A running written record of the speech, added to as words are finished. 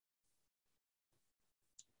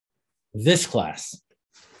This class,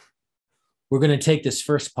 we're going to take this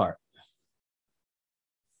first part,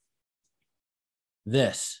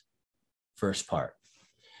 this first part,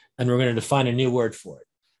 and we're going to define a new word for it.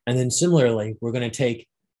 And then similarly, we're going to take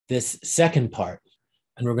this second part,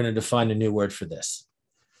 and we're going to define a new word for this.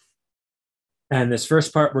 And this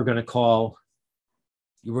first part, we're going to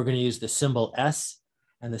use the symbol S,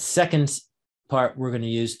 and the second part, we're going to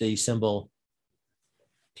use the symbol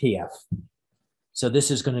PF. So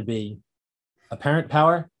this is going to be apparent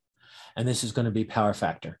power, and this is going to be power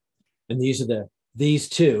factor. And these are these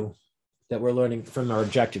two that we're learning from our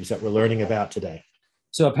objectives that we're learning about today.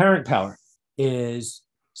 So apparent power is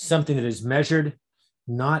something that is measured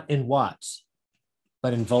not in watts,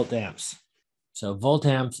 but in volt amps. So volt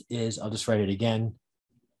amps is, I'll just write it again,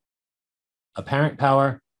 apparent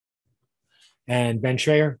power. And Ben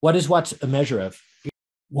Schreier, what is watts a measure of?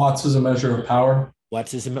 Watts is a measure of power.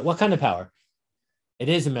 Watts is what kind of power? It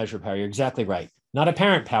is a measure of power. You're exactly right. Not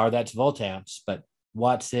apparent power, that's volt amps, but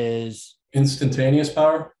watts is? Instantaneous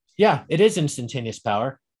power? Yeah, it is instantaneous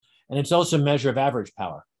power. And it's also a measure of average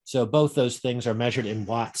power. So both those things are measured in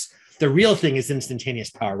watts. The real thing is instantaneous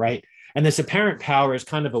power, right? And this apparent power is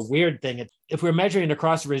kind of a weird thing. If we're measuring it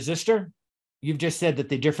across a resistor, you've just said that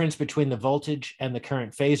the difference between the voltage and the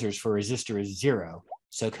current phasors for a resistor is 0.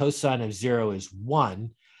 So cosine of 0 is 1.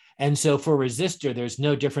 And so for a resistor, there's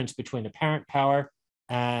no difference between apparent power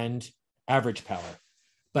and average power.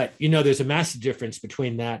 But there's a massive difference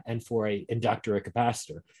between that and for an inductor or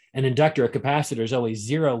capacitor. An inductor or capacitor is always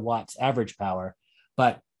 0 watts average power.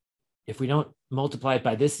 But if we don't multiply it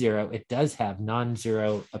by this 0, it does have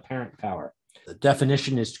non-zero apparent power. The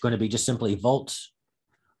definition is going to be just simply volts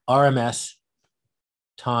RMS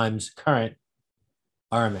times current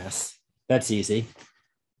RMS. That's easy.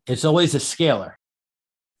 It's always a scalar,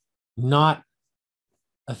 not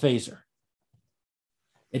a phasor.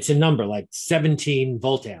 It's a number like 17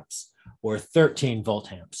 volt amps or 13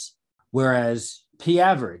 volt amps, whereas P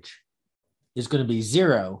average is going to be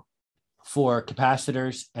 0 for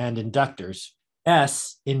capacitors and inductors.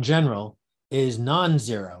 S in general is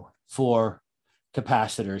non-zero for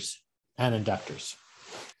capacitors and inductors.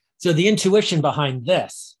 So the intuition behind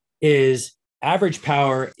this is average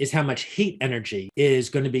power is how much heat energy is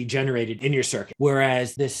going to be generated in your circuit,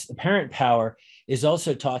 whereas this apparent power is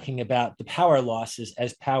also talking about the power losses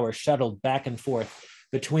as power shuttled back and forth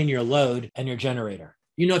between your load and your generator.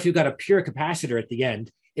 If you've got a pure capacitor at the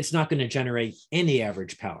end, it's not going to generate any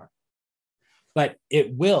average power, but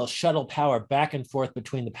it will shuttle power back and forth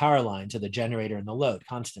between the power lines of the generator and the load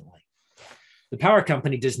constantly. The power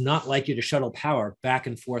company does not like you to shuttle power back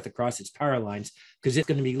and forth across its power lines because it's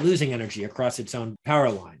going to be losing energy across its own power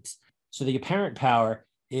lines. So the apparent power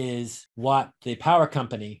is what the power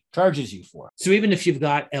company charges you for. So even if you've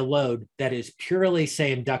got a load that is purely,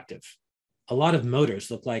 say, inductive, a lot of motors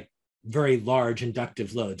look like very large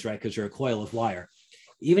inductive loads, right? Because they're a coil of wire.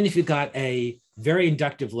 Even if you've got a very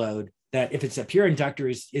inductive load that if it's a pure inductor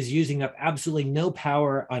is using up absolutely no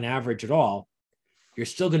power on average at all, you're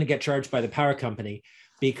still going to get charged by the power company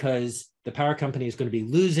because the power company is going to be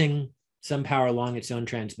losing some power along its own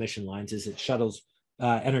transmission lines as it shuttles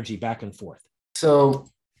energy back and forth. So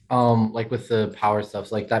like with the power stuff,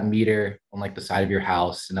 so like that meter on like the side of your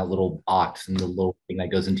house and that little box and the little thing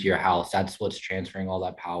that goes into your house, that's what's transferring all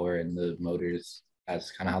that power and the motors.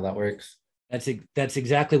 That's kind of how that works. That's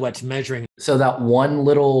exactly what's measuring. So that one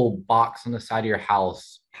little box on the side of your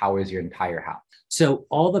house powers your entire house. So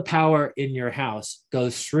all the power in your house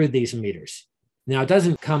goes through these meters. Now, it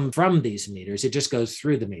doesn't come from these meters. It just goes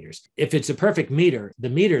through the meters. If it's a perfect meter, the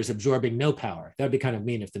meter is absorbing no power. That would be kind of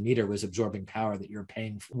mean if the meter was absorbing power that you're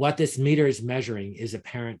paying for. What this meter is measuring is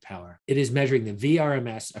apparent power. It is measuring the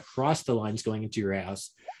VRMS across the lines going into your house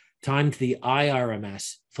times the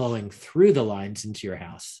IRMS flowing through the lines into your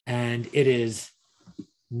house. And it is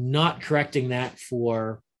not correcting that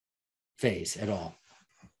for phase at all.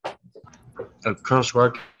 Colonel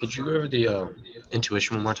Schwartz, could you go over the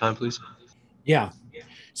intuition one more time, please? Yeah.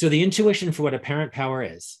 So the intuition for what apparent power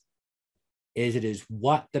is it is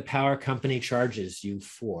what the power company charges you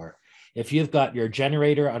for. If you've got your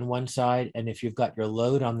generator on one side and if you've got your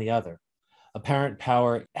load on the other, apparent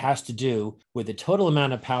power has to do with the total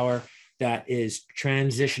amount of power that is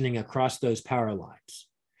transitioning across those power lines.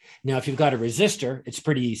 Now, if you've got a resistor, it's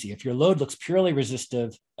pretty easy. If your load looks purely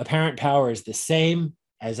resistive, apparent power is the same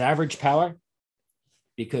as average power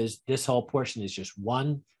because this whole portion is just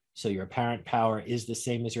 1. So your apparent power is the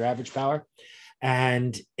same as your average power.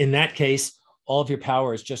 And in that case, all of your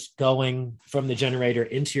power is just going from the generator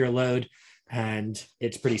into your load, and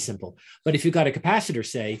it's pretty simple. But if you've got a capacitor,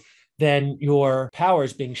 say, then your power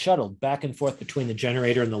is being shuttled back and forth between the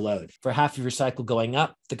generator and the load. For half of your cycle going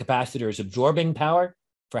up, the capacitor is absorbing power.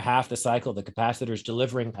 For half the cycle, the capacitor is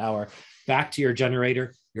delivering power back to your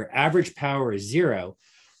generator. Your average power is zero.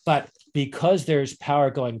 But because there's power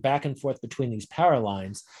going back and forth between these power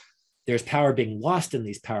lines, there's power being lost in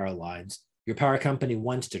these power lines. Your power company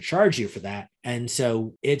wants to charge you for that. And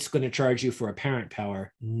so it's going to charge you for apparent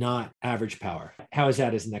power, not average power. How is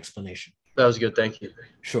that as an explanation? That was good. Thank you.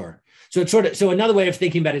 Sure. So it's sort of, so another way of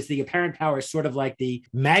thinking about it is the apparent power is sort of like the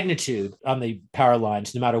magnitude on the power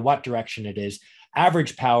lines, no matter what direction it is.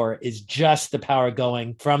 Average power is just the power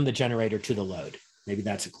going from the generator to the load. Maybe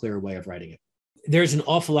that's a clearer way of writing it. There's an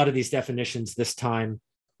awful lot of these definitions this time.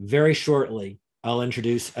 Very shortly, I'll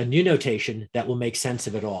introduce a new notation that will make sense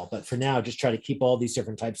of it all. But for now, just try to keep all these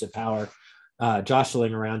different types of power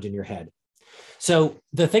jostling around in your head. So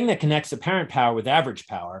the thing that connects apparent power with average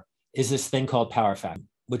power is this thing called power factor,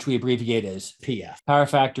 which we abbreviate as PF. Power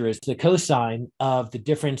factor is the cosine of the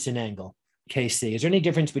difference in angle, Kc. Is there any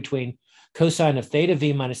difference between cosine of theta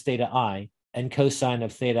v minus theta I and cosine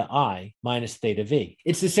of theta I minus theta v?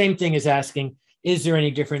 It's the same thing as asking, is there any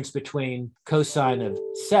difference between cosine of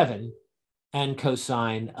 7 and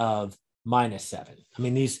cosine of minus 7? I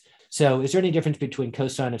mean, so is there any difference between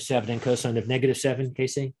cosine of 7 and cosine of negative 7,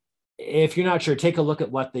 Casey? If you're not sure, take a look at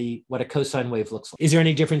what a cosine wave looks like. Is there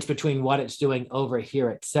any difference between what it's doing over here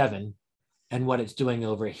at 7 and what it's doing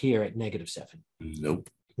over here at negative 7? Nope.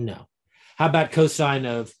 No. How about cosine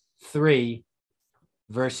of 3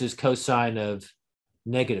 versus cosine of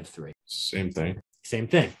negative 3? Same thing. Same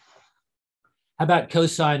thing. How about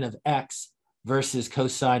cosine of x versus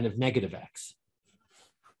cosine of negative x?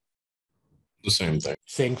 The same thing.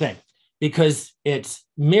 Same thing, because it's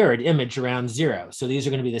mirrored image around 0. So these are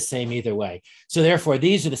going to be the same either way. So therefore,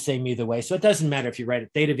 these are the same either way. So it doesn't matter if you write it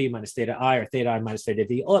theta v minus theta I or theta I minus theta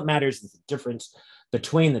v. All it matters is the difference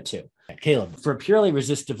between the two. Caleb, for a purely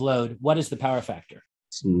resistive load, what is the power factor?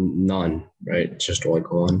 It's none, right? It's just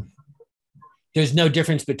like one. There's no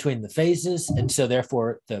difference between the phases. And so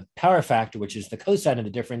therefore, the power factor, which is the cosine of the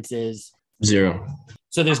difference, is 0.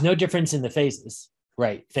 So there's no difference in the phases,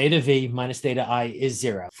 right? Theta v minus theta I is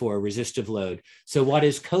 0 for a resistive load. So what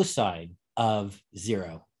is cosine of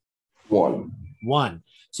 0? 1. 1.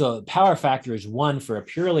 So power factor is 1 for a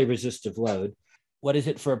purely resistive load. What is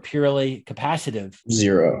it for a purely capacitive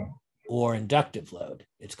 0. or inductive load?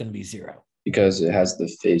 It's going to be 0. Because it has the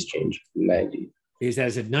phase change of 90. Because it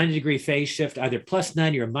has a 90-degree phase shift, either plus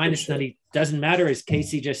 90 or minus 90. Doesn't matter, as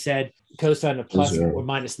Casey just said, cosine of plus 0 or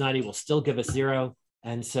minus 90 will still give us 0.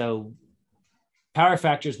 And so power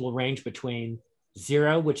factors will range between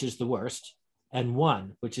 0, which is the worst, and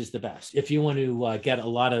 1, which is the best. If you want to get a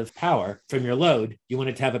lot of power from your load, you want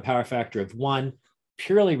it to have a power factor of 1,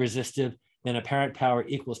 purely resistive, then apparent power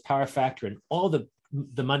equals power factor, and all the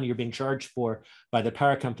money you're being charged for by the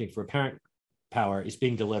power company for apparent power is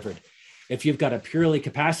being delivered. If you've got a purely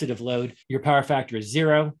capacitive load, your power factor is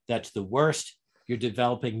 0. That's the worst. You're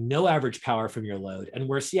developing no average power from your load. And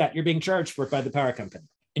worse yet, you're being charged for it by the power company.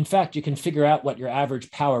 In fact, you can figure out what your average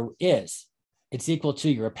power is. It's equal to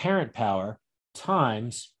your apparent power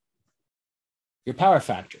times your power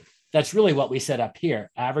factor. That's really what we set up here.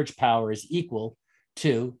 Average power is equal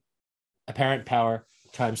to apparent power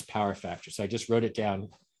times power factor. So I just wrote it down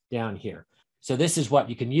here. So this is what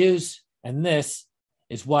you can use, and this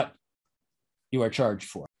is what you are charged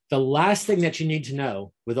for. The last thing that you need to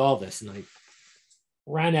know with all this, and I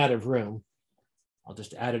ran out of room, I'll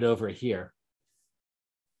just add it over here,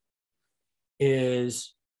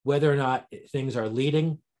 is whether or not things are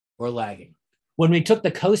leading or lagging. When we took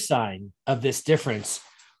the cosine of this difference,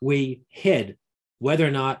 we hid whether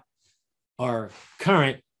or not our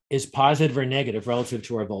current is positive or negative relative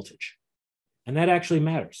to our voltage. And that actually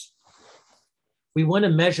matters. We want to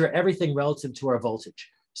measure everything relative to our voltage.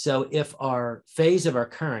 So if our phase of our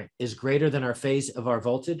current is greater than our phase of our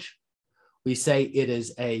voltage, we say it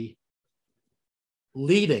is a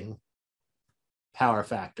leading power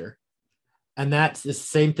factor. And that's the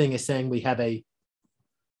same thing as saying we have a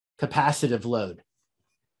capacitive load.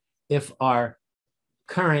 If our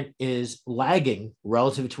current is lagging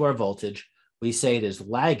relative to our voltage, we say it is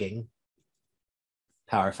lagging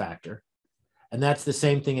power factor. And that's the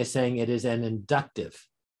same thing as saying it is an inductive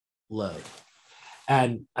load.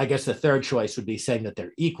 And I guess the third choice would be saying that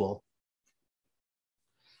they're equal.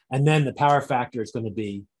 And then the power factor is going to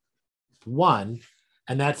be 1.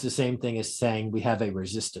 And that's the same thing as saying we have a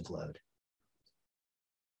resistive load.